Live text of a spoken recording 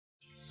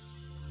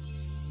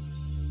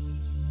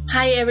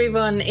Hi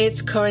everyone,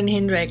 it's Corinne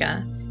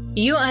Hindreger.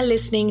 You are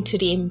listening to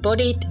the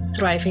Embodied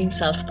Thriving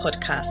Self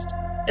podcast,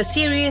 a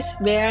series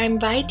where I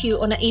invite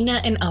you on an inner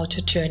and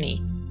outer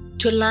journey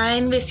to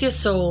align with your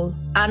soul,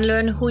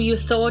 unlearn who you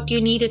thought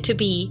you needed to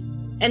be,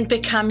 and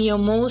become your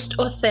most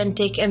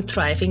authentic and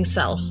thriving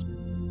self.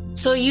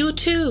 So you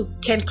too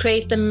can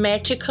create the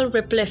magical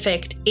ripple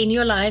effect in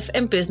your life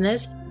and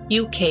business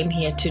you came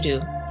here to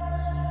do.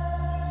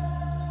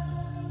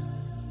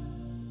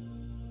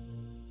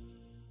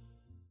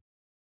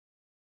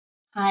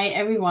 Hi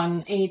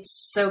everyone,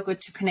 it's so good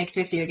to connect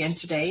with you again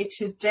today.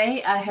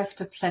 Today I have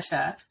the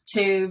pleasure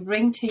to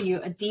bring to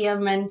you a dear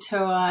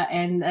mentor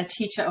and a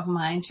teacher of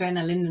mine,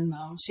 Joanna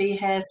Lindenbaum. She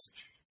has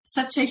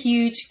such a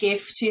huge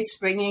gift she's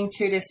bringing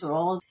to this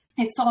world.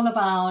 It's all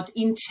about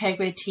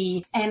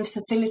integrity and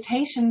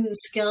facilitation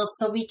skills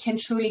so we can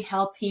truly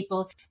help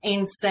people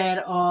instead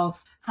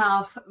of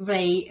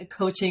halfway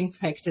coaching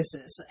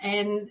practices.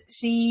 And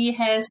she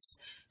has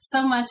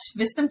so much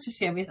wisdom to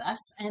share with us.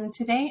 And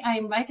today I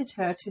invited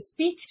her to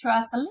speak to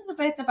us a little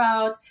bit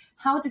about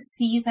how the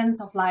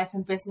seasons of life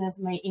and business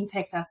may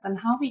impact us and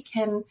how we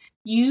can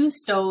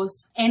use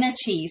those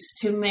energies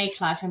to make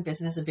life and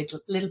business a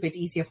little bit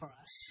easier for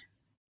us.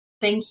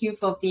 Thank you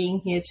for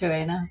being here,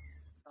 Joanna.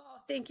 Oh,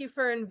 thank you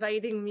for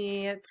inviting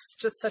me. It's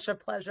just such a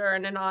pleasure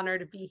and an honor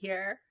to be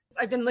here.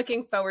 I've been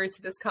looking forward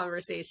to this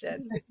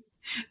conversation.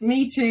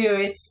 Me too.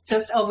 It's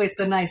just always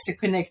so nice to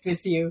connect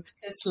with you.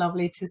 It's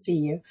lovely to see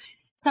you.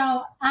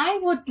 So I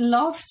would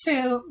love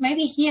to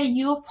maybe hear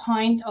your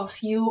point of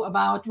view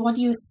about what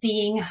you're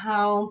seeing,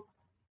 how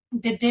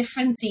the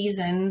different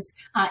seasons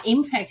are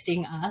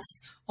impacting us,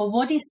 or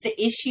what is the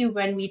issue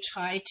when we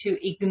try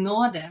to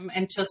ignore them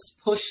and just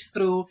push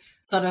through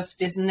sort of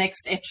this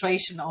next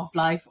iteration of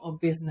life or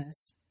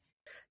business?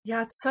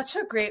 Yeah, it's such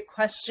a great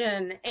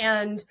question.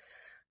 And,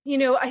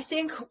 I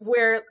think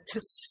where to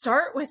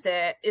start with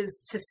it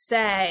is to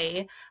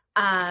say,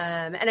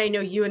 and I know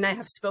you and I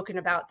have spoken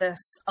about this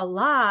a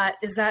lot,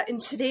 is that in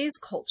today's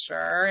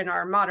culture, in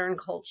our modern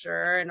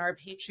culture, in our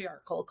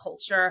patriarchal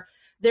culture,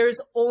 there's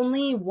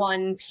only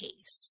one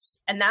pace.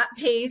 And that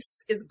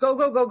pace is go,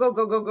 go, go, go,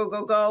 go, go, go,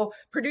 go, go,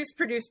 produce,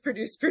 produce,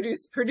 produce,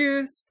 produce,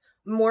 produce,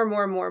 more,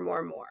 more, more,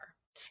 more, more.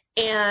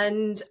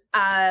 And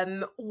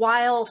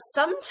while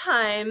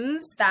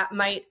sometimes that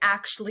might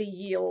actually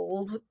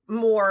yield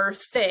more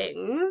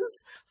things,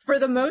 for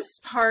the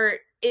most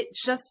part, it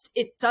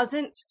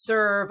doesn't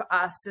serve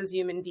us as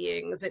human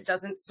beings. It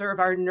doesn't serve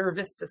our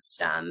nervous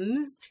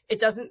systems. It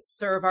doesn't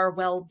serve our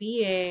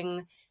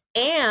well-being.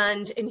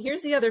 And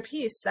here's the other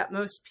piece that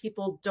most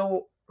people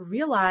don't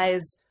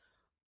realize.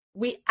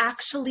 We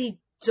actually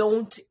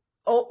don't,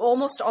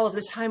 almost all of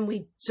the time,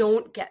 we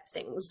don't get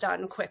things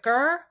done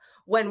quicker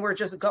when we're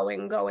just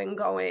going,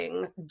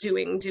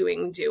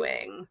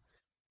 doing.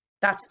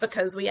 That's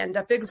because we end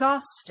up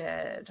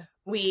exhausted.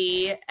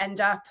 We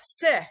end up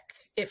sick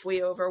if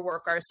we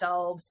overwork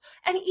ourselves.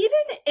 And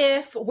even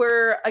if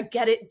we're a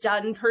get it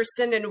done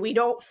person and we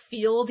don't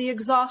feel the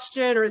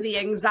exhaustion or the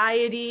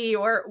anxiety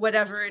or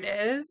whatever it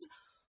is,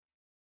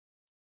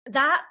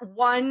 that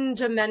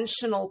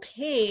one-dimensional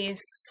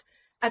pace,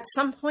 at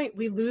some point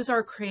we lose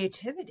our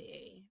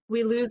creativity.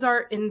 We lose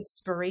our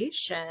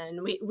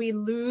inspiration. We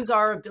lose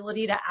our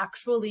ability to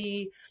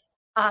actually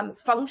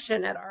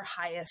function at our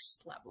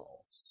highest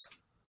levels.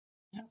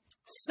 Yeah.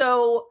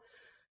 So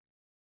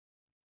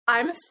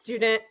I'm a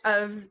student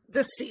of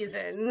the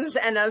seasons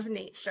and of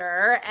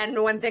nature.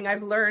 And one thing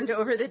I've learned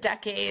over the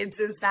decades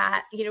is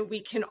that,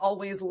 we can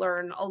always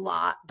learn a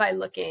lot by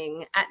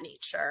looking at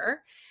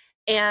nature.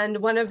 And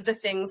one of the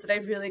things that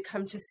I've really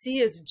come to see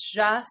is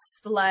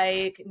just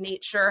like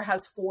nature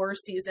has 4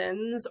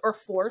 seasons or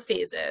 4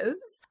 phases.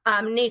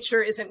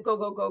 Nature isn't go,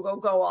 go, go, go,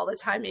 go all the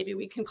time. Maybe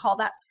we can call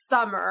that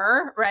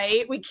summer,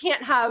 right? We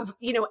can't have,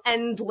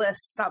 endless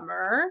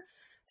summer.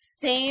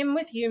 Same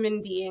with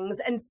human beings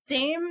and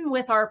same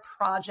with our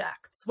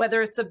projects,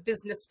 whether it's a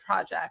business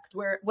project,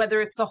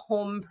 whether it's a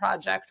home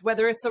project,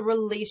 whether it's a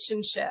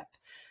relationship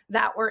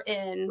that we're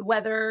in,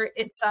 whether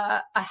it's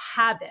a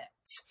habit.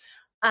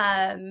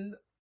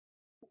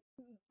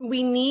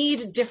 We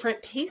need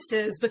different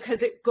paces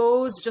because it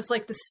goes just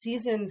like the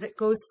seasons, it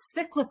goes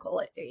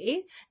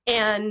cyclically.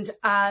 And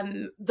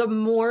the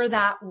more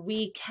that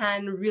we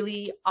can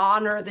really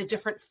honor the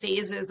different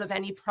phases of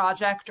any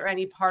project or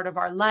any part of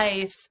our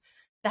life,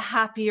 the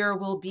happier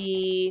we'll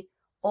be.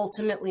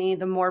 Ultimately,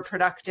 the more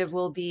productive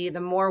we'll be,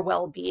 the more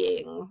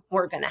well-being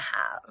we're going to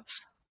have.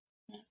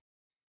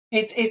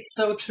 It's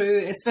so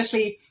true,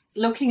 especially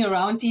looking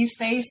around these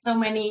days. So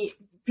many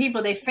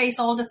people, they face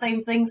all the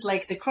same things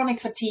like the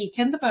chronic fatigue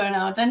and the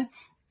burnout and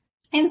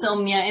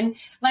insomnia. And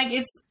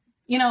it's,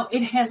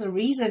 it has a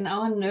reason.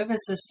 Our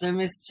nervous system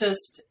is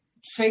just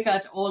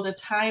triggered all the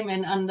time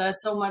and under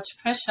so much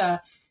pressure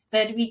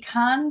that we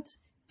can't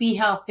be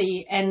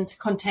healthy and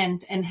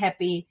content and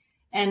happy.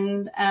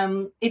 And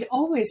it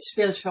always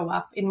will show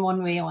up in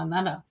one way or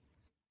another.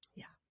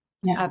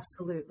 Yeah,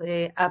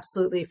 absolutely.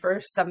 Absolutely.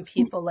 For some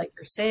people, like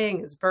you're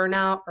saying, is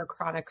burnout or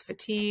chronic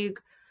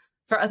fatigue.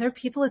 For other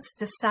people, it's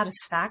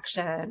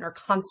dissatisfaction or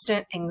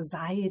constant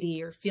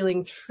anxiety or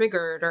feeling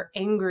triggered or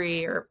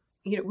angry or,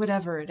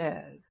 whatever it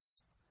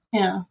is.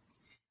 Yeah.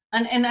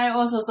 And I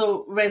also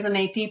so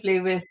resonate deeply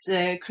with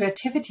the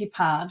creativity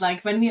part.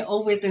 Like when we're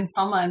always in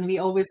summer and we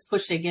always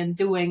pushing and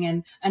doing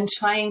and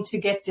trying to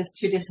get this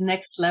to this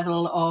next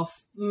level of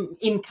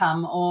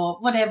income or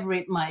whatever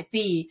it might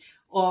be,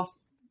 or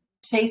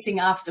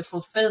chasing after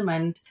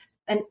fulfillment.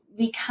 And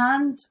we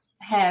can't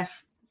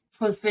have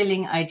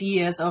fulfilling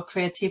ideas or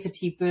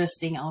creativity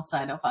bursting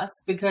outside of us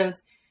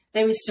because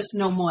there is just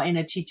no more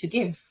energy to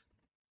give.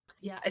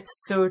 Yeah,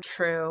 it's so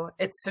true.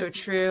 It's so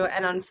true.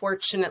 And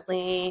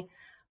unfortunately,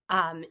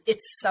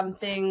 it's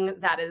something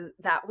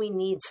that we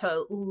need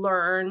to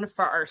learn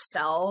for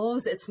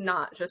ourselves. It's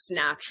not just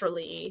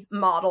naturally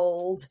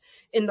modeled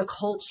in the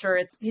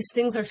culture. These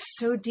things are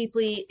so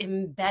deeply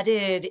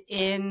embedded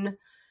in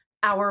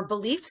our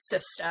belief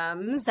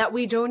systems that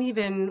we don't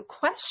even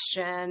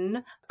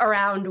question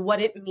around what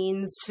it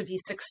means to be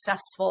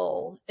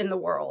successful in the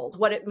world,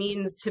 what it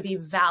means to be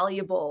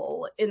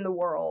valuable in the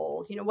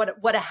world,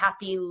 what a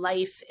happy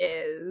life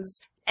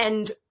is.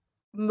 And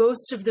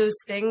most of those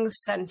things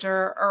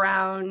center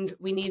around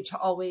we need to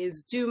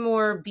always do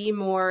more, be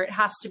more. It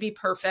has to be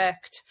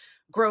perfect.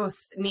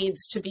 Growth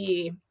needs to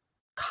be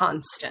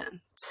constant.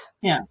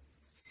 Yeah.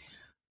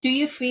 Do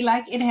you feel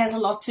like it has a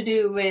lot to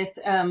do with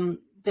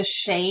the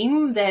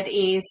shame that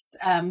is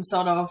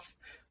sort of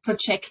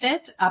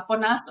projected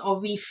upon us, or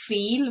we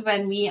feel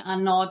when we are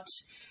not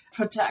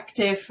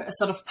productive,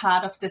 sort of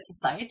part of the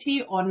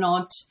society, or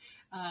not,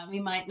 we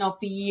might not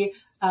be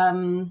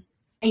in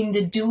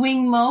the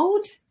doing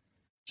mode?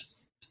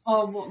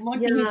 Or what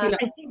do you feel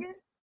like? I think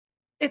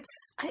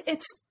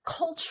it's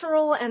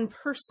cultural and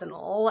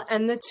personal,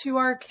 and the two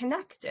are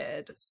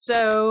connected.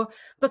 So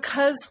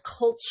because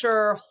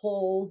culture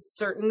holds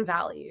certain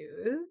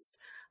values,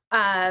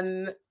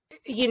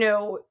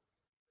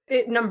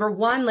 number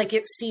one, like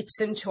it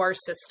seeps into our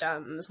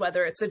systems,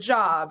 whether it's a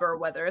job or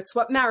whether it's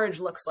what marriage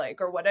looks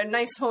like or what a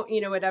nice home,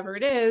 whatever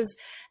it is.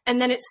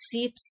 And then it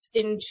seeps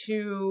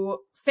into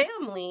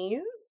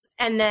families,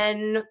 and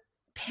then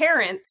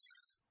parents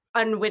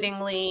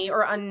unwittingly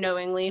or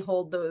unknowingly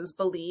hold those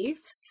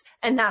beliefs.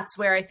 And that's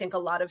where I think a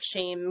lot of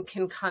shame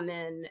can come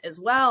in as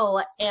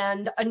well.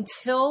 And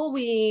until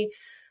we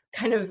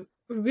kind of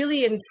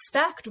really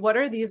inspect what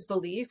are these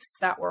beliefs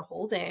that we're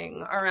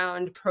holding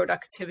around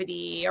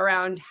productivity,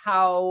 around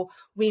how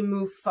we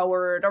move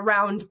forward,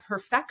 around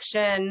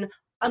perfection,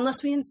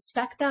 unless we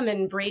inspect them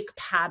and break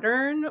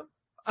pattern,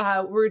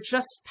 we're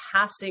just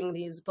passing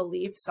these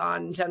beliefs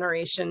on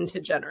generation to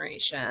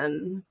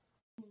generation.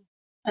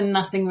 And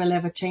nothing will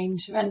ever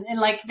change. And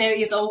like there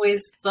is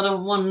always sort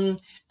of one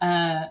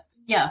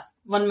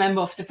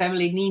member of the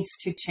family needs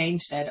to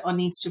change that or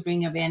needs to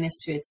bring awareness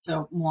to it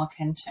so more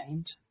can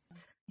change.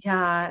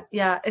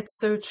 Yeah, it's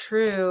so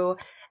true.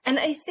 And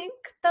I think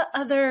the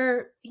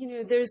other,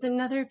 there's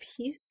another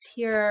piece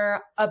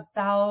here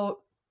about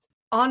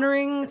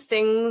honoring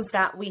things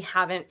that we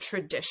haven't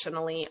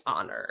traditionally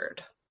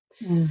honored.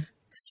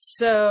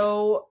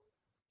 So,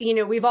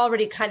 we've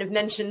already kind of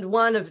mentioned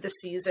one of the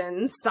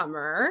seasons,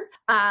 summer.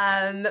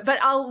 But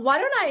why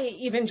don't I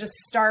even just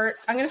I'm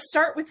going to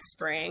start with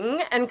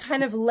spring and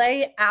kind of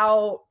lay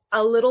out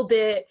a little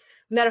bit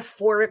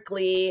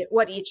metaphorically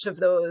what each of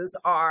those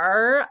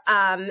are.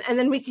 And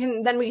then we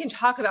can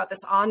talk about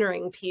this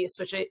honoring piece,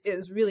 which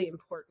is really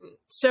important.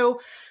 So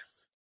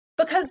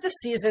because the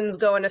seasons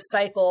go in a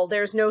cycle,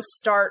 there's no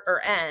start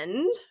or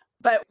end,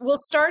 but we'll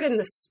start in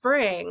the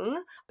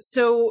spring.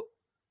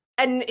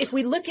 And if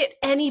we look at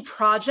any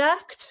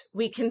project,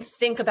 we can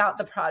think about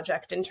the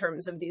project in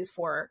terms of these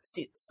 4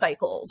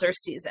 cycles or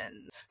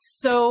seasons.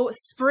 So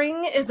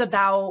spring is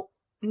about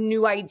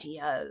new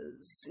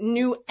ideas,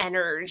 new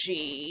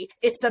energy.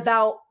 It's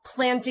about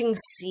planting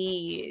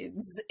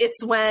seeds.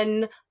 It's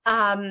when,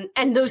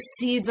 and those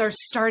seeds are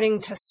starting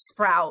to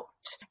sprout.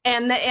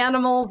 And the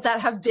animals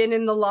that have been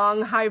in the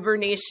long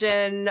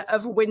hibernation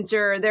of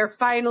winter, they're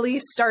finally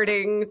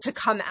starting to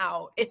come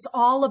out. It's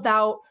all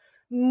about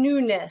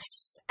newness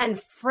and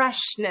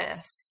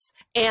freshness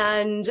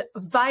and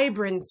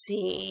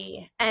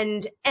vibrancy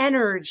and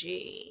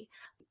energy.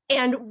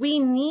 And we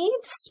need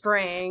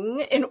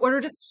spring in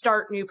order to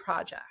start new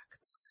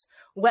projects,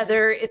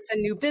 whether it's a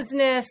new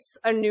business,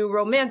 a new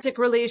romantic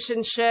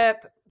relationship,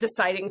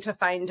 deciding to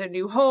find a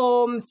new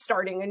home,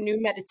 starting a new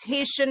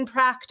meditation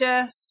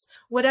practice,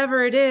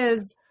 whatever it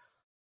is.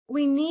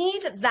 We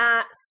need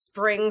that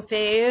spring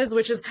phase,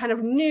 which is kind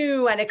of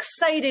new and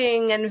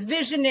exciting and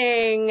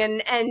visioning.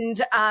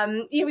 And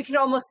we can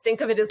almost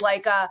think of it as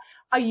like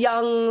a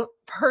young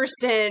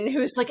person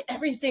who's like,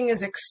 everything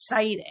is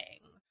exciting.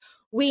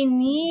 We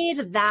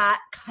need that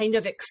kind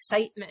of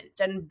excitement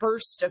and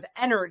burst of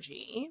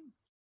energy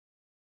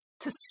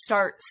to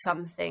start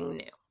something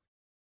new.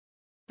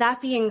 That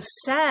being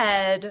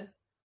said,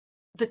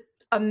 the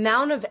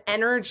amount of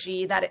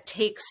energy that it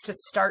takes to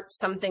start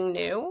something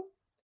new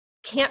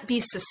can't be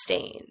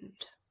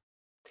sustained.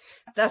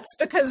 That's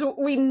because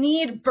we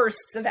need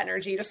bursts of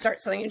energy to start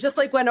something. Just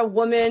like when a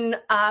woman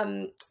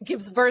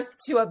gives birth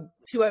to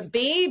a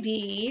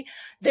baby,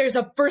 there's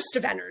a burst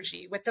of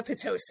energy with the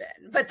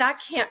Pitocin, but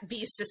that can't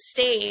be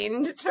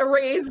sustained to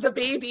raise the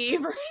baby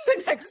for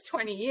the next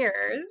 20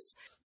 years.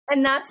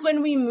 And that's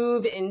when we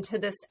move into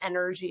this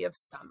energy of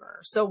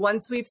summer. So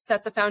once we've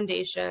set the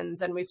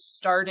foundations and we've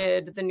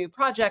started the new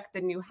project,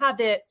 the new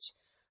habit,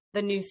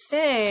 the new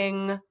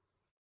thing,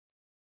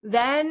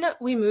 then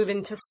we move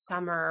into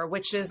summer,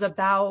 which is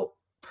about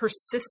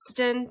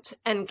persistent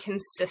and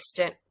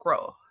consistent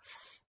growth.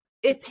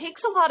 It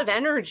takes a lot of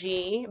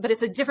energy, but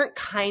it's a different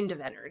kind of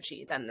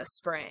energy than the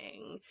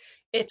spring.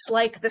 It's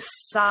like the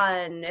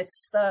sun.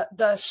 It's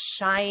the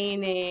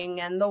shining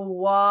and the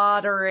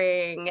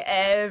watering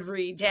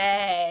every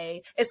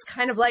day. It's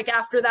kind of like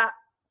after that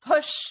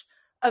push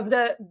of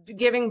the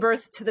giving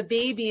birth to the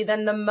baby,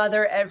 then the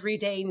mother every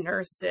day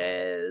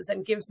nurses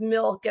and gives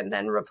milk and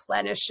then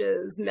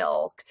replenishes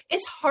milk.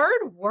 It's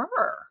hard work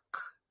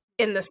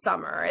in the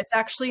summer. It's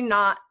actually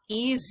not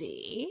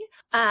easy.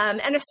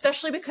 And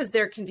especially because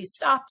there can be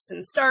stops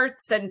and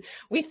starts, and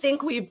we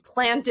think we've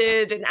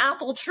planted an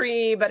apple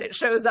tree, but it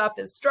shows up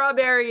as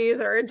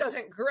strawberries or it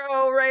doesn't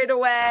grow right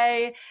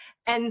away.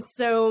 And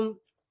so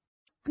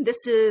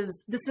this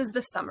is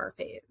the summer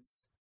phase.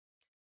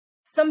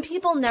 Some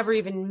people never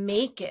even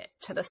make it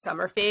to the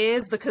summer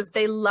phase because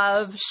they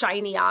love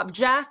shiny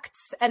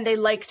objects and they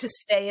like to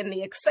stay in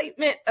the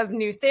excitement of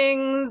new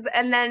things,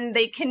 and then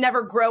they can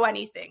never grow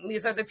anything.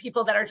 These are the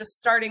people that are just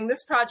starting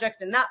this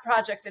project and that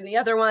project and the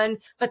other one,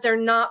 but they're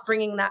not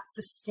bringing that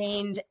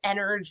sustained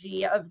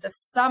energy of the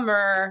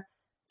summer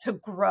to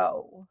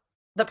grow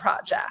the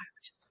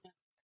project.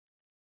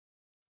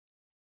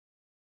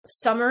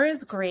 Summer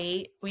is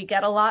great. We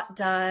get a lot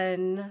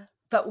done.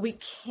 But we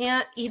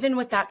can't, even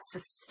with that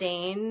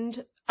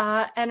sustained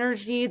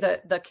energy,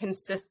 the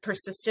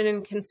persistent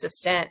and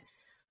consistent,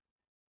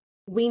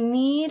 we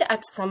need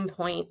at some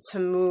point to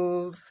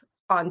move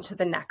on to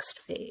the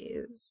next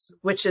phase,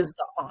 which is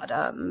the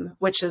autumn,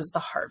 which is the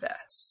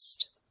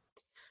harvest.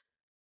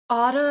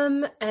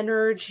 Autumn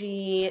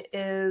energy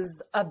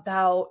is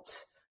about,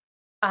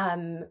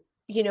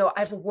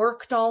 I've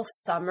worked all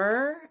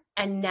summer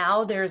and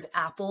now there's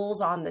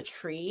apples on the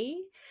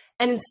tree.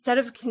 And instead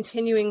of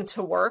continuing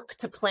to work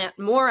to plant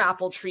more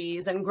apple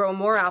trees and grow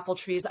more apple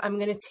trees, I'm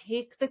going to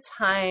take the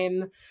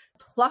time,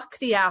 pluck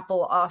the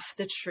apple off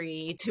the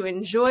tree, to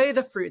enjoy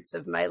the fruits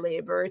of my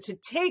labor, to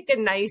take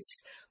a nice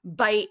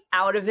bite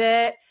out of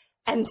it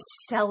and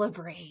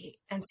celebrate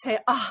and say,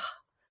 I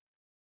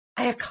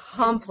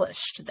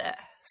accomplished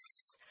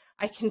this.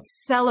 I can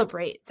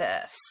celebrate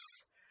this.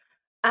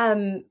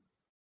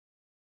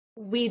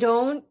 We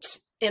don't,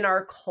 in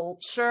our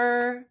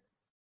culture,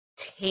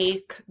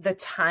 take the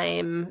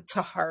time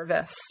to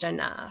harvest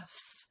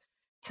enough,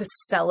 to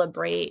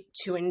celebrate,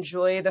 to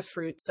enjoy the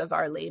fruits of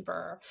our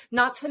labor.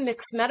 Not to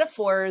mix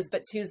metaphors,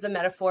 but to use the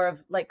metaphor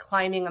of like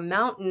climbing a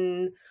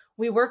mountain.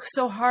 We work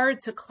so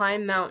hard to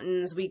climb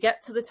mountains. We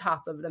get to the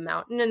top of the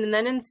mountain, and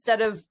then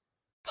instead of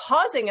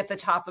pausing at the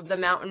top of the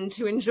mountain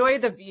to enjoy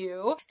the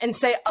view and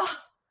say,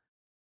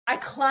 I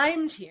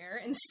climbed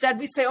here, instead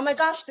we say, oh my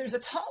gosh, there's a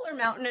taller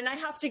mountain and I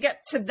have to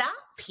get to that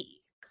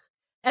peak.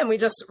 And we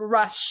just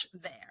rush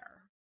there.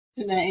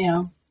 Yeah.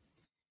 And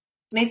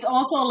it's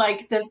also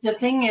like the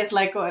thing is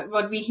like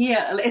what we hear,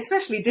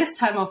 especially this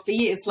time of the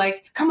year, it's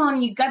like, come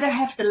on, you gotta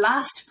have the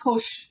last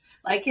push.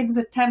 Like in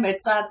September, it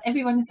starts,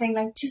 everyone is saying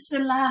like, just the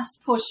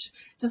last push.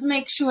 Just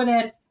make sure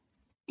that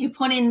you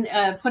put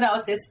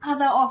out this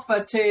other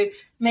offer to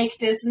make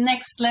this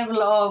next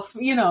level of,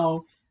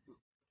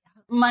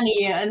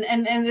 money. And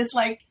it's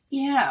like,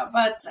 yeah,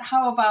 but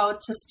how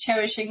about just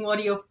cherishing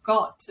what you've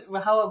got?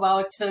 How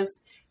about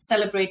just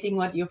celebrating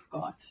what you've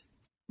got?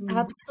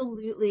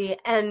 Absolutely.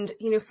 And,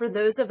 for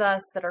those of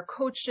us that are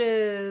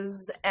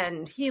coaches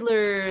and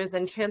healers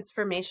and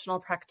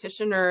transformational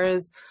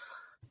practitioners,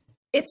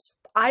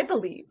 I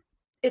believe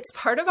it's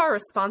part of our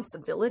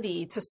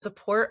responsibility to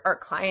support our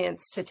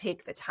clients to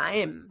take the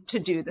time to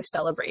do the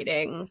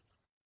celebrating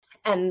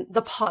and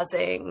the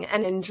pausing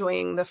and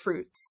enjoying the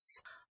fruits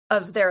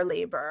of their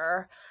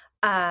labor.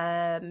 We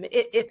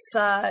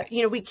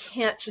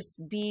can't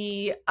just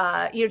be,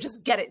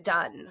 just get it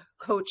done.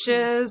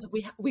 Coaches,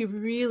 we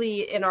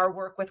really, in our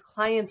work with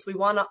clients, we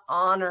want to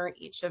honor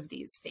each of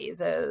these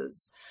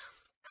phases.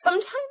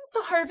 Sometimes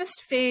the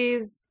harvest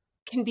phase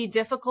can be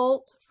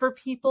difficult for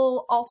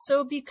people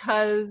also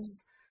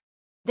because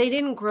they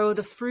didn't grow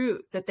the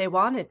fruit that they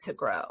wanted to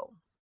grow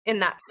in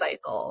that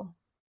cycle.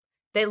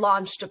 They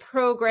launched a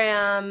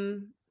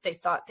program. They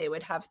thought they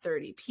would have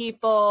 30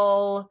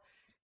 people.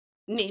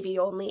 Maybe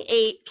only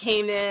 8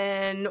 came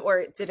in, or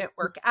it didn't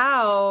work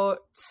out.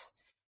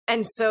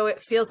 And so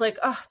it feels like,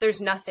 there's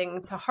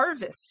nothing to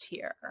harvest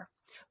here.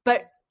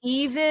 But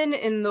even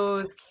in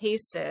those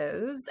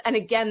cases, and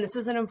again, this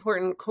is an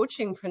important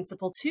coaching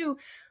principle too,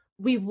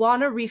 we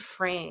want to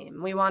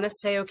reframe. We want to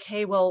say,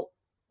 okay, well,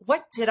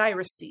 what did I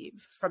receive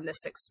from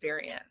this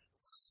experience?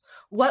 else?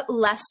 What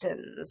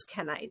lessons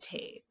can I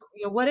take?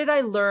 What did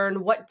I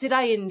learn? What did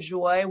I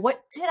enjoy?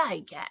 What did I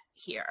get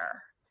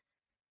here?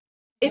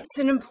 It's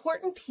an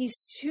important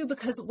piece too,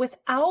 because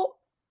without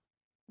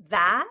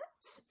that,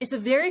 it's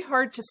very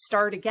hard to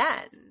start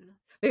again.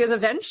 Because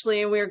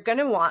eventually we're going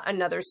to want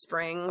another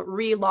spring,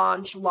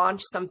 relaunch,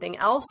 launch something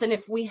else. And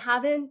if we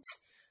haven't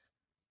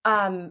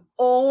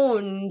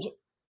owned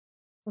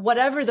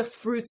whatever the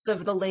fruits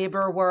of the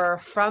labor were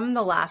from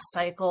the last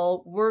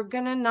cycle, we're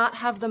going to not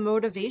have the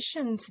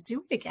motivation to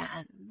do it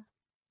again.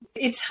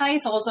 It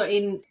ties also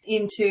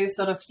into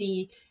sort of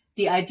the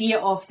idea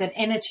of that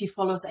energy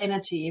follows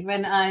energy.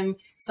 When I'm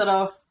sort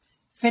of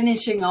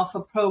finishing off a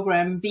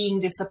program, being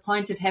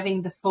disappointed,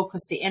 having the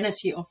focus, the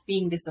energy of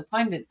being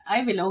disappointed,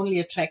 I will only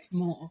attract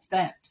more of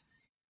that.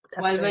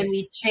 While when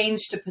we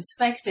change the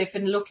perspective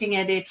and looking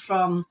at it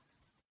from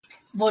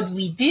what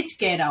we did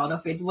get out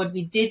of it, what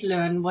we did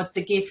learn, what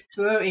the gifts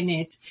were in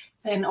it,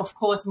 then of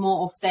course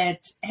more of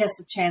that has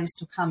a chance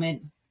to come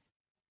in.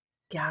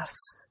 Yes.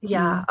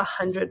 Yeah,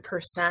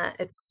 100%.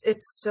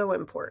 It's so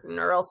important,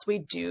 or else we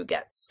do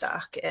get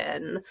stuck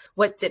in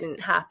what didn't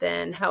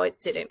happen, how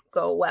it didn't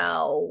go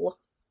well,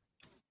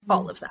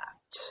 all of that.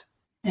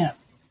 Yeah.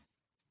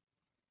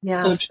 Yeah.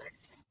 So true.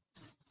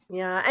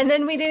 Yeah. And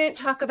then we didn't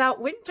talk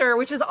about winter,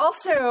 which is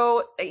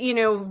also,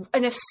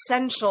 an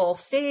essential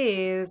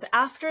phase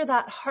after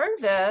that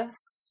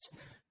harvest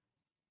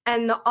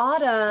and the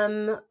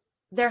autumn.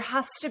 There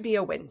has to be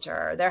a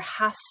winter. There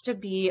has to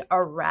be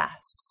a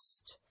rest.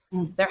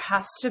 There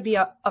has to be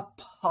a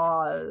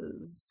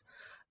pause,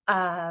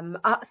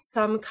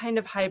 some kind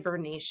of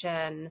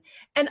hibernation.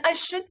 And I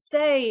should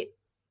say,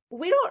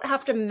 we don't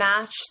have to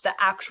match the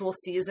actual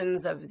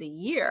seasons of the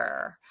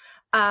year.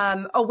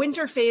 A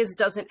winter phase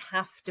doesn't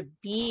have to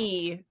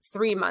be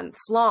 3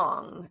 months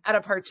long at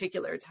a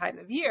particular time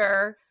of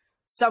year.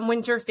 Some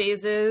winter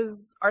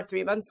phases are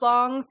 3 months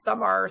long,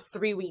 some are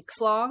 3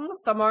 weeks long,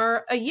 some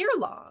are a year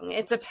long.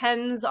 It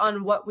depends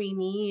on what we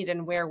need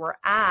and where we're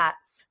at.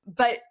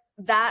 But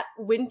that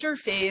winter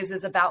phase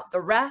is about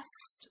the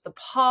rest, the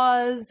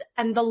pause,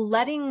 and the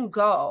letting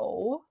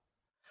go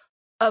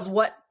of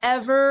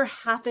whatever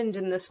happened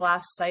in this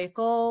last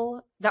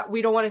cycle that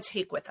we don't want to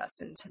take with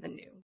us into the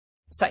new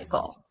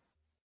cycle.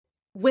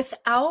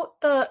 Without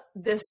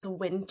this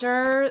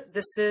winter,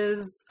 this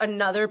is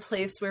another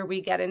place where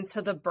we get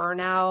into the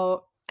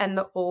burnout and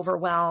the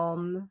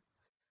overwhelm.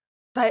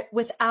 But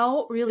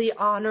without really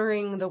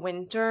honoring the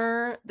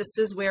winter, this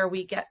is where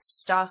we get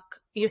stuck.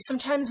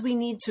 Sometimes we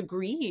need to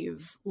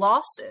grieve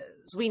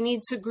losses. We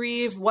need to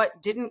grieve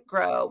what didn't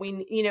grow.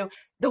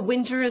 The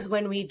winter is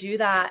when we do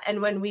that.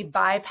 And when we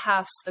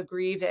bypass the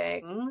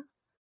grieving,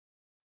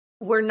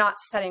 we're not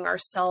setting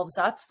ourselves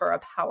up for a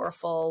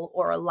powerful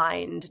or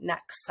aligned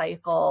next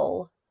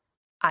cycle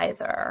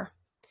either.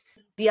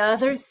 The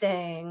other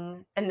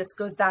thing, and this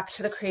goes back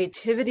to the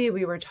creativity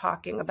we were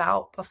talking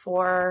about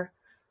before,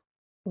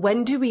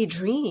 when do we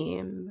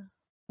dream?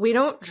 We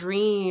don't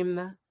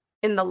dream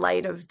in the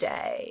light of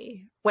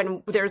day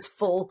when there's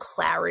full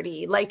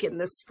clarity, like in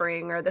the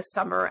spring or the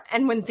summer,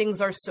 and when things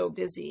are so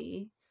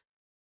busy.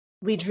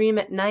 We dream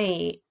at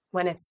night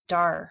when it's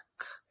dark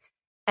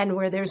and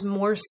where there's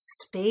more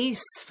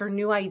space for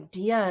new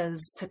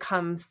ideas to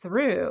come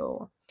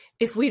through.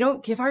 If we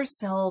don't give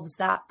ourselves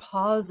that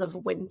pause of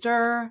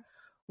winter,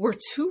 we're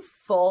too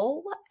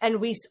full and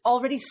we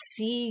already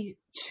see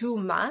too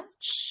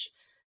much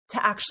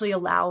to actually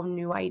allow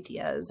new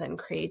ideas and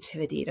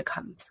creativity to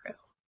come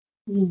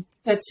through.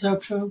 That's so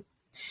true.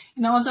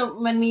 And also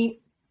when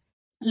we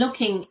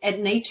looking at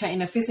nature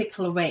in a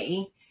physical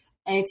way,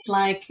 it's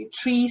like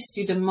trees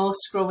do the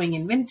most growing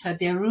in winter,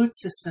 their root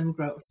system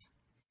grows.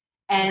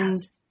 And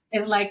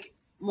it's like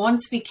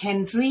once we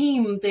can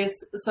dream, this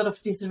sort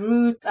of these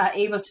roots are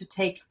able to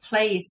take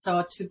place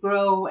or to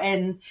grow.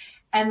 And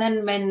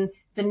then when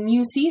the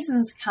new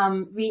seasons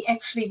come, we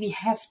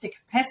have the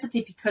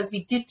capacity, because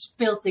we did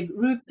build the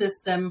root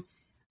system,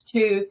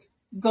 to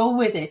go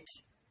with it,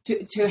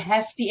 to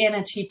have the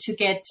energy to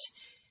get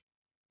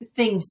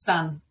things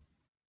done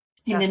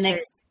in the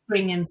next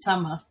spring and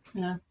summer.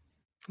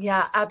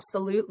 Yeah,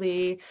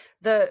 absolutely.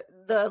 The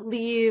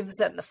leaves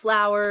and the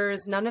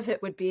flowers, none of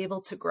it would be able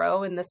to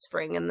grow in the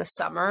spring and the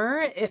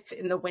summer if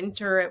in the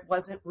winter it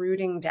wasn't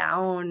rooting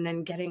down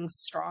and getting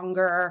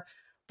stronger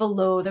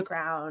below the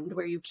ground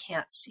where you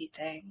can't see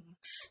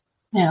things.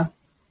 Yeah.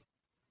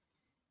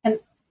 And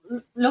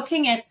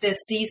looking at the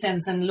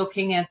seasons and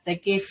looking at the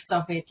gifts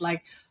of it,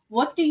 like,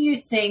 what do you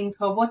think,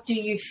 or what do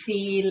you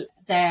feel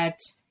that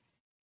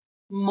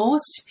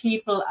most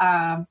people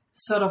are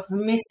sort of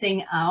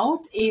missing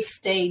out if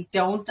they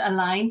don't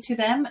align to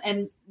them?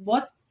 And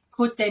what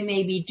could they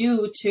maybe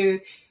do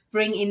to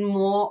bring in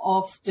more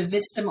of the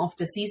wisdom of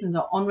the seasons,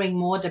 or honoring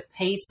more the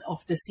pace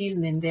of the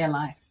season in their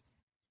life?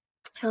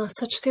 Oh,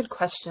 such good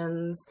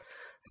questions.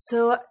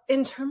 So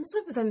in terms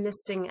of the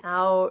missing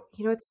out,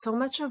 it's so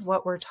much of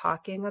what we're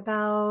talking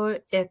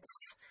about.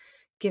 It's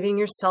giving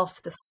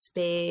yourself the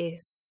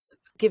space,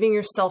 giving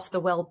yourself the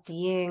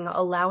well-being,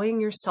 allowing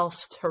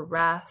yourself to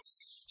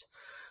rest,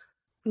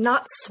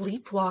 not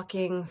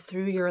sleepwalking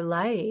through your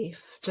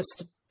life,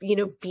 just,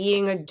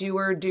 being a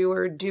doer,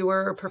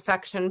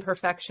 perfection,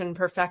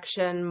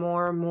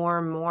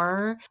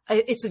 more.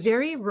 It's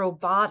very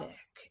robotic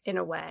in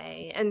a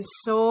way. And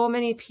so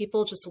many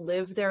people just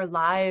live their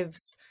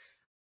lives,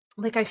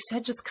 like I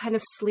said, just kind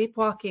of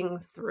sleepwalking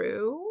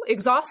through,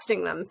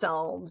 exhausting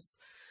themselves,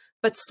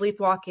 but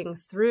sleepwalking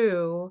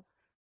through.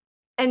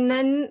 And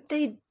then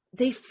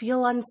they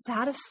feel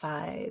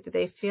unsatisfied.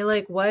 They feel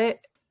like,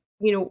 what,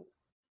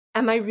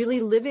 am I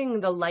really living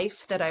the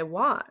life that I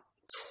want?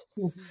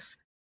 Mm-hmm.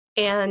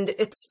 And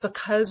it's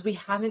because we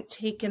haven't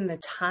taken the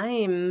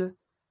time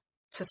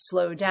to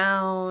slow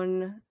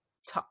down,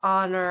 to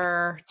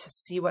honor, to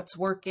see what's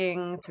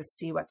working, to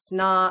see what's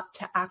not,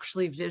 to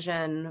actually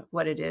vision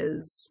what it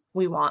is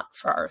we want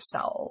for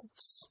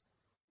ourselves.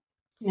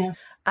 Yeah.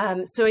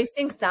 So I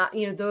think that,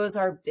 those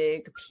are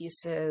big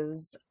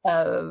pieces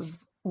of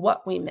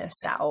what we miss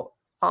out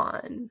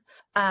on.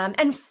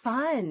 And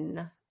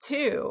fun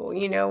too.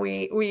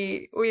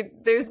 We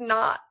there's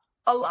not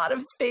a lot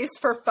of space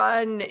for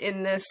fun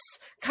in this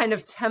kind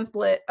of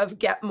template of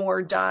get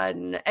more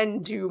done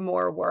and do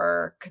more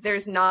work.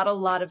 There's not a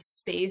lot of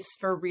space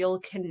for real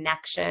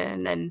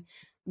connection and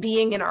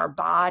being in our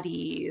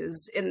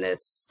bodies in this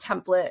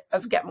template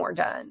of get more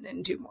done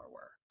and do more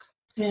work.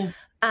 Yeah.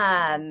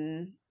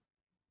 And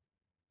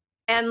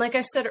like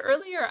I said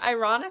earlier,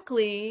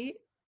 ironically,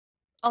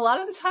 a lot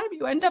of the time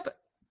you end up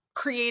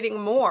creating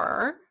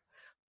more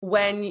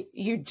when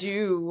you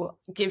do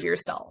give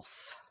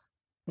yourself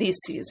these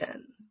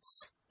seasons.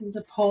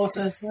 The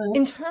pauses. Right?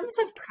 In terms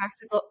of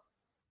practical,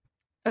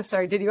 oh,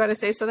 sorry, did you want to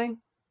say something?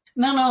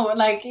 No,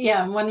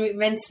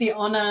 once we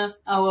honor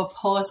our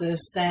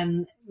pauses,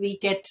 then we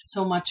get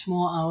so much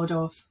more out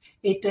of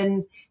it.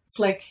 And it's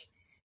like,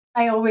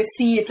 I always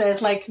see it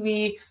as like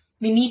we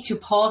need to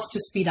pause to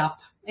speed up,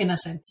 in a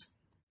sense.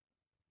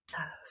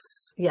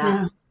 Yes.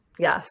 Yeah.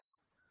 Yes.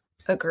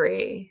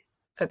 Agree.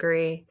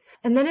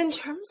 And then in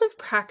terms of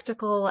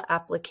practical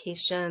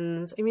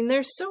applications, I mean,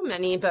 there's so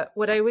many, but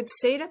what I would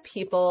say to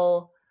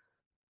people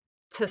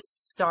to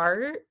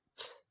start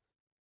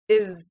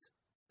is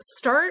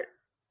start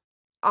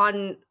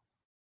on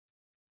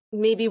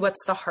maybe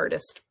what's the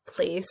hardest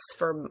place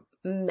for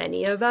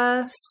many of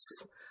us,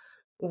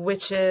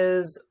 which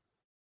is,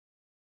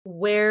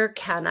 where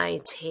can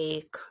I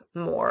take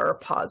more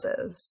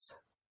pauses?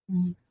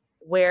 Mm-hmm.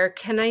 Where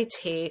can I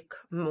take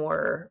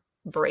more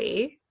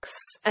breaks?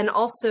 And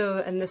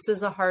also, and this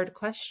is a hard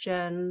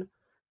question,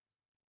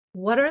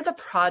 what are the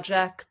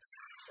projects,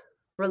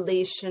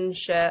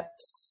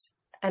 relationships,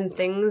 and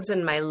things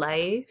in my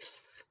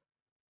life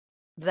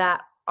that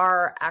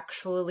are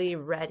actually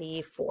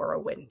ready for a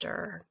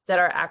winter, that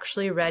are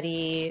actually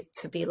ready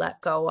to be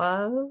let go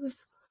of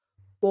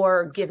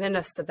or given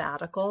a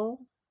sabbatical?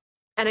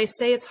 And I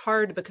say it's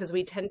hard because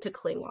we tend to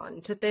cling on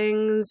to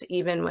things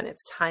even when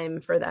it's time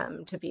for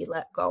them to be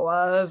let go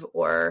of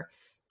or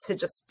to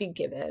just be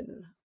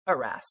given a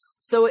rest.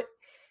 So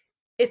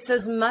it's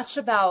as much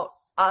about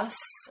us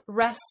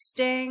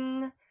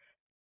resting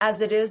as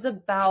it is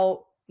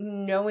about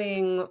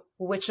knowing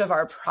which of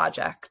our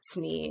projects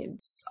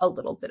needs a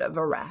little bit of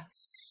a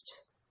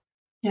rest.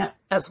 Yeah,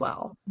 as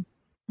well.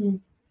 Mm-hmm.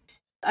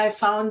 I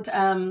found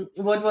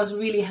what was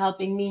really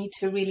helping me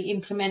to really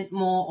implement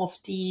more of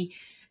the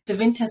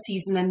winter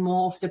season and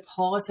more of the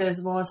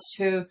pauses was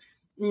to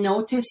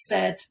notice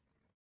that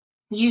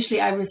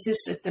usually I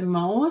resist it the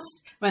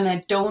most when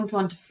I don't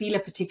want to feel a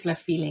particular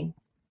feeling,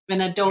 when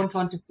I don't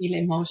want to feel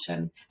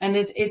emotion. And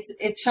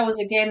it shows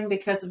again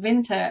because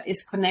winter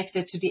is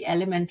connected to the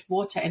element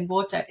water and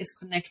water is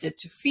connected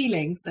to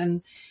feelings.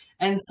 And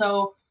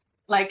so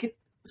like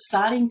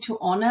starting to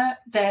honor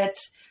that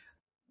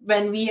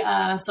when we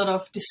are sort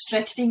of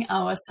distracting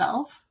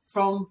ourselves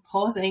from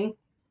pausing,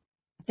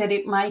 that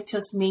it might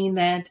just mean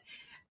that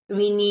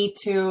we need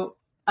to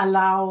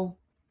allow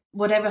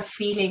whatever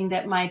feeling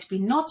that might be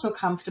not so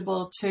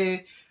comfortable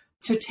to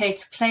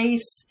take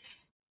place.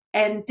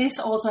 And this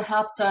also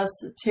helps us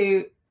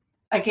to,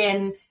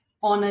 again,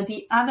 honor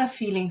the other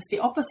feelings, the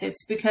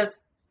opposites, because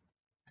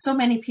so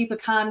many people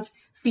can't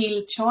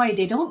feel joy.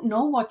 They don't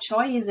know what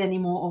joy is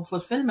anymore or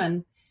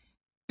fulfillment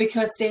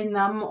because they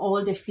numb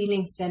all the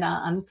feelings that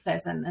are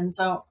unpleasant. And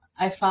so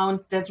I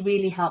found that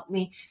really helped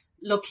me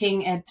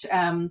looking at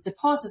the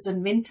pauses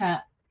in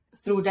winter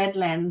through that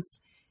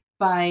lens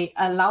by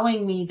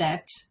allowing me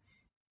that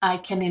I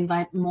can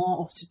invite more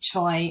of the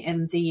joy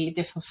and the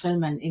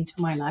fulfillment into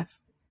my life.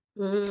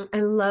 I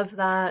love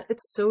that.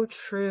 It's so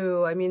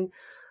true. I mean,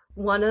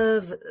 one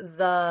of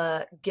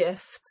the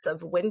gifts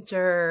of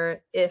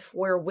winter, if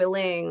we're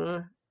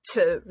willing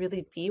to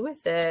really be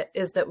with it,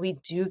 is that we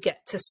do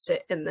get to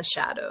sit in the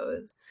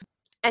shadows.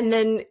 And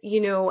then,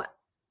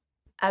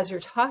 as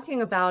you're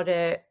talking about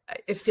it,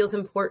 it feels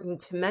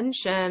important to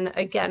mention,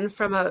 again,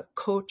 from a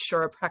coach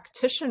or a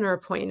practitioner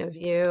point of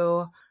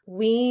view,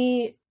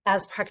 we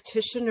as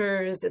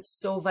practitioners, it's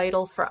so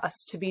vital for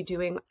us to be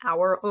doing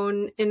our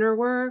own inner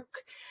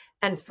work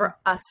and for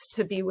us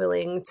to be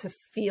willing to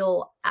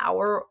feel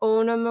our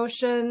own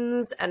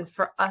emotions, and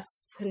for us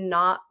to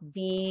not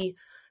be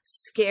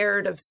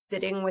scared of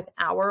sitting with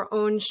our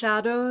own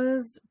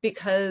shadows,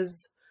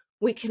 because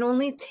we can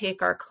only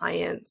take our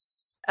clients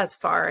as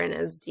far and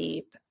as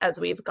deep as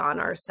we've gone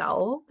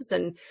ourselves.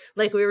 And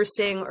like we were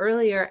saying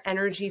earlier,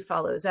 energy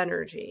follows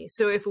energy.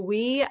 So if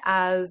we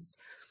as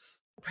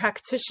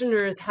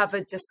practitioners have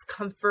a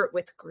discomfort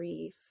with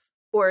grief,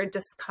 or a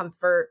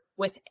discomfort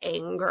with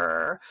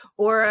anger,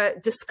 or a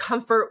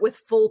discomfort with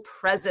full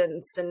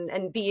presence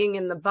and being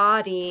in the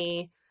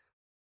body,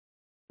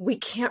 we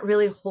can't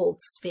really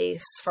hold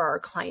space for our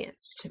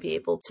clients to be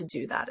able to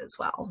do that as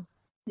well.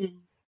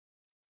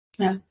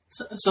 Yeah,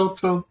 so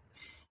true.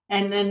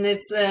 And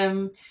it's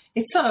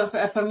sort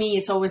of, for me,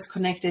 it's always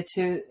connected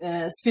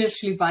to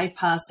spiritually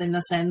bypass, in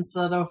a sense,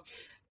 sort of,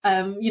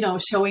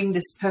 showing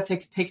this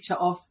perfect picture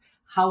of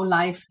how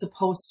life's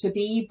supposed to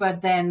be,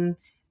 but then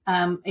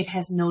it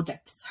has no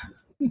depth.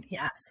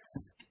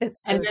 Yes.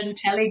 And then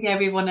telling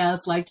everyone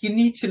else, like, you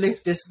need to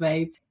live this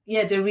way.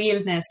 Yeah, the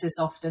realness is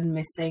often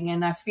missing.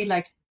 And I feel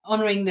like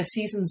honoring the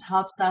seasons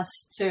helps us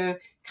to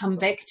come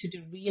back to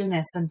the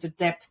realness and the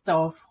depth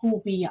of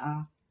who we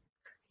are.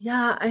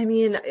 Yeah, I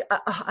mean,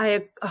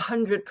 I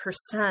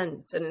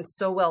 100%, and it's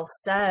so well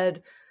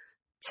said.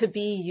 To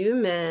be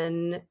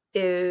human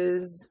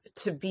is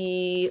to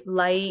be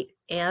light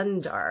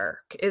and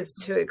dark, is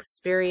to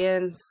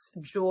experience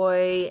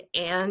joy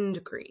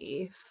and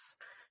grief.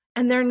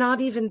 And they're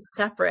not even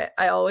separate.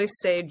 I always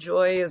say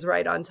joy is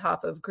right on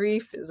top of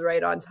grief, is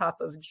right on top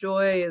of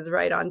joy, is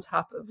right on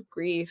top of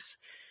grief.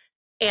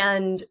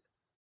 And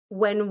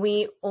when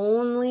we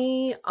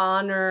only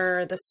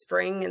honor the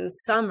spring and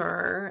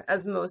summer,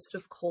 as most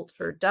of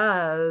culture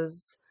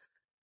does,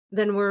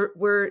 then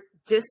we're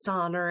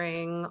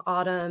dishonoring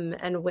autumn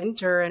and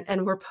winter,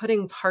 and we're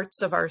putting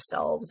parts of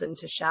ourselves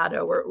into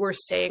shadow. We're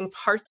saying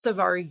parts of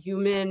our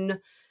human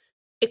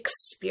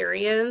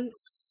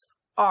experience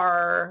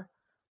are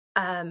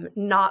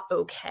not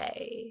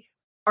okay,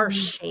 are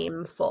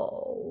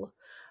shameful,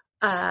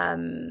 are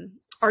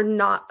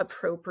not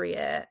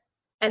appropriate.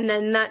 And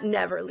then that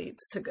never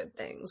leads to good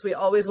things. We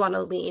always want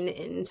to lean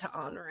into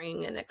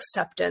honoring and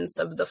acceptance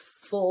of the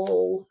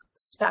full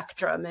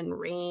spectrum and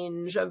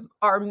range of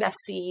our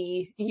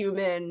messy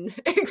human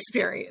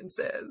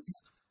experiences.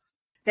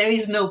 There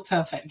is no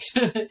perfect.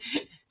 I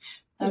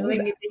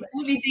think the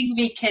only thing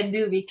we can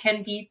do, we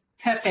can be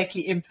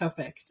perfectly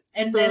imperfect.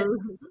 And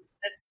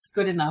that's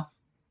good enough.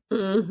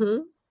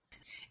 Mm-hmm.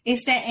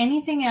 Is there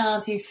anything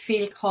else you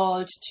feel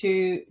called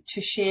to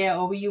share,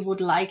 or you would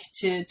like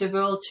the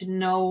world to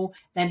know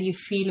that you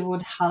feel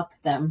would help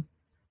them?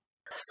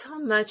 So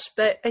much,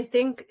 but I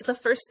think the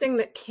first thing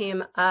that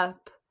came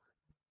up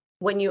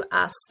when you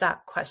asked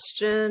that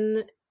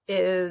question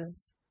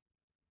is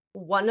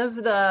this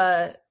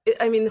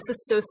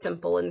is so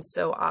simple and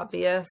so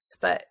obvious,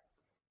 but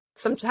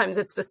sometimes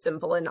it's the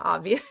simple and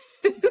obvious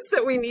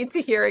that we need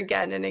to hear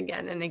again and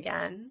again and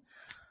again.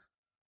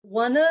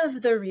 One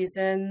of the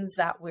reasons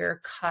that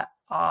we're cut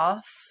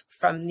off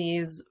from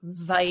these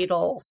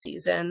vital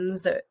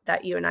seasons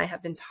that you and I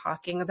have been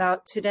talking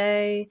about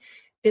today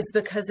is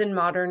because in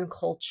modern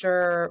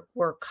culture,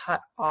 we're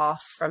cut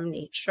off from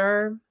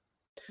nature.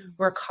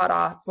 We're cut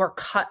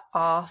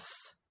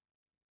off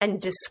and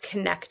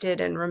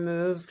disconnected and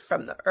removed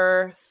from the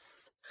earth.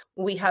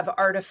 We have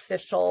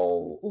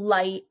artificial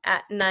light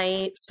at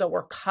night, so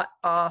we're cut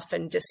off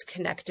and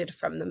disconnected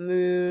from the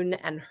moon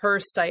and her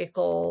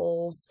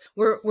cycles.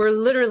 We're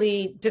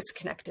literally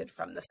disconnected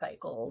from the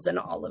cycles and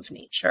all of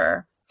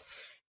nature.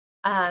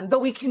 But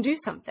we can do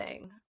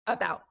something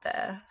about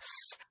this.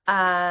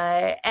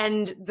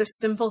 And the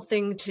simple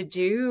thing to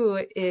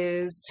do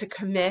is to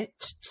commit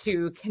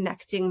to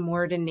connecting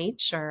more to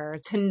nature,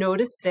 to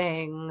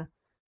noticing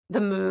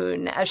the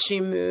moon as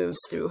she moves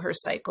through her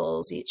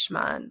cycles each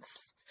month,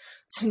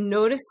 to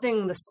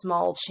noticing the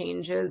small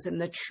changes in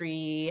the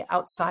tree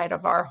outside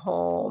of our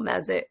home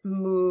as it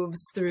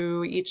moves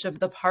through each of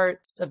the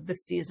parts of the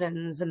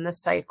seasons and the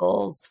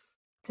cycles,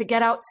 to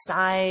get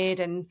outside.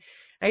 And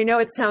I know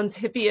it sounds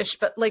hippie-ish,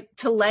 but like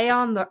to lay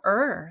on the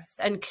earth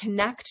and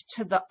connect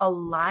to the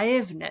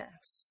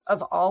aliveness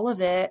of all of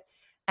it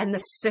and the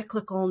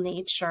cyclical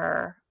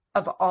nature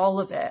of all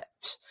of it.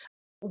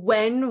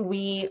 When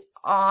we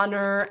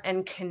honor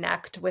and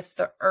connect with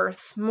the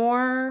earth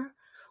more,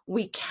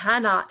 we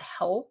cannot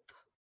help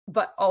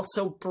but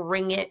also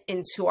bring it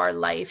into our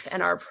life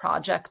and our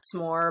projects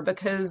more,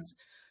 because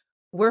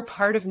we're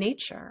part of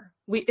nature.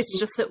 It's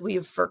just that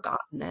we've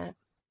forgotten it.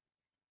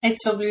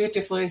 It's so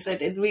beautiful, you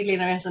said. It really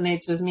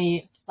resonates with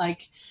me.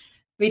 Like,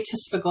 we've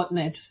just forgotten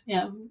it.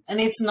 Yeah.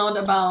 And it's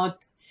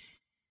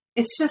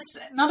just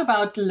not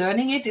about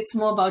learning it. It's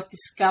more about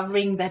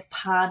discovering that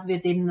part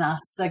within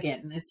us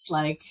again. It's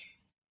like,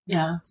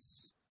 yeah.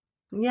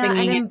 Yeah,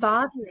 and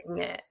embodying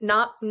it,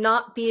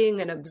 not being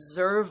an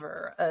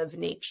observer of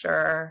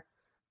nature,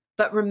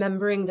 but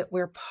remembering that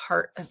we're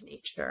part of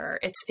nature.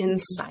 It's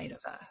inside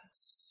of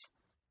us.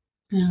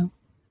 Yeah.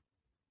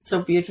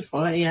 So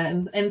beautiful. Yeah.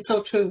 And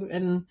so true.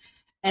 And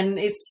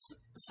it's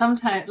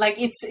sometimes, like,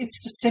 it's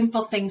the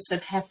simple things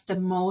that have the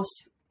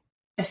most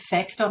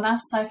effect on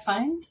us, I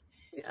find.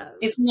 Yes.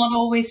 It's not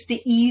always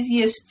the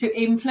easiest to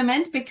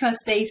implement because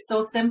they're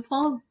so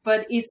simple,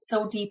 but it's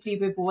so deeply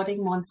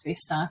rewarding once we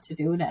start to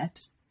do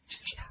that.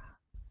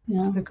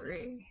 Yeah.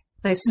 Agree.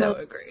 I so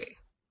agree.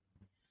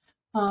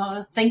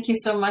 Thank you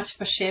so much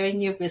for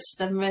sharing your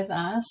wisdom with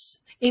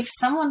us. If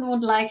someone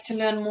would like to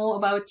learn more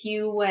about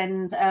you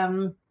and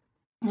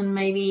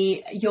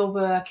maybe your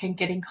work and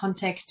get in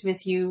contact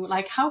with you,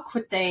 like, how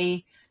could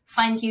they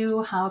find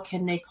you? How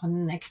can they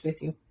connect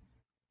with you?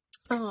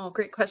 Oh,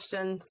 great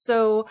question.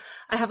 So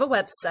I have a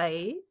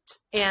website,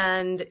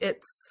 and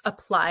it's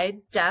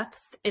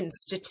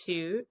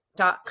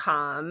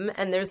applieddepthinstitute.com,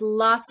 and there's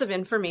lots of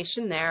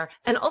information there.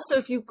 And also,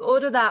 if you go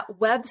to that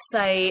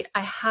website, I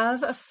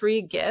have a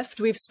free gift.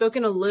 We've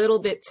spoken a little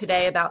bit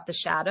today about the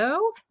shadow,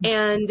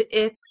 and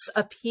it's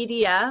a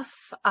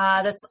PDF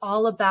that's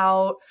all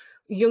about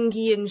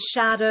Jungian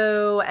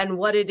shadow and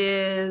what it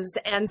is,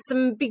 and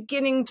some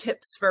beginning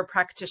tips for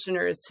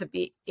practitioners to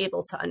be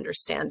able to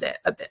understand it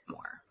a bit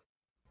more.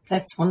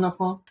 That's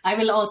wonderful. I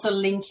will also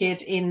link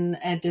it in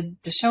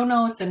the show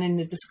notes and in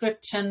the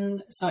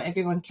description so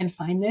everyone can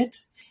find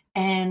it.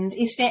 And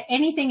is there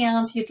anything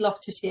else you'd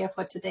love to share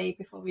for today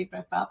before we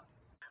wrap up?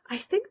 I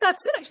think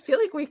that's it. I feel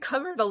like we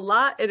covered a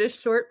lot in a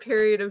short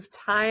period of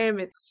time.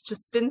 It's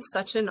just been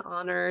such an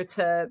honor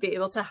to be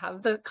able to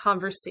have the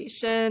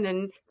conversation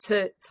and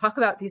to talk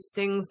about these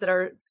things that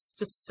are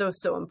just so,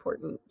 so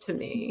important to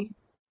me.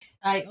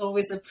 I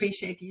always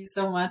appreciate you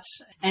so much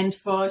and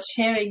for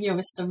sharing your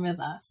wisdom with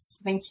us.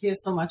 Thank you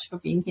so much for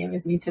being here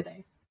with me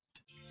today.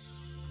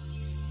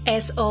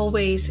 As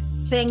always,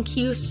 thank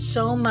you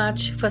so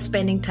much for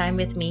spending time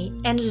with me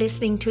and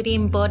listening to the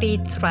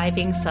Embodied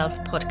Thriving Self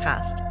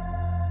podcast.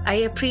 I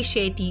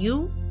appreciate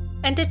you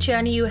and the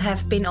journey you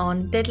have been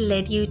on that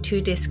led you to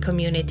this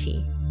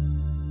community.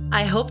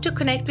 I hope to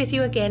connect with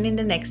you again in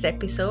the next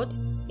episode.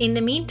 In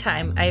the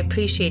meantime, I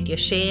appreciate your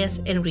shares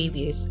and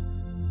reviews.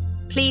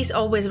 Please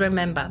always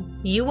remember,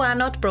 you are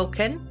not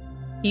broken.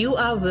 You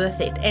are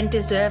worth it and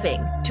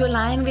deserving to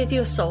align with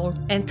your soul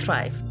and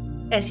thrive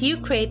as you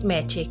create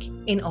magic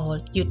in all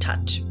you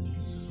touch.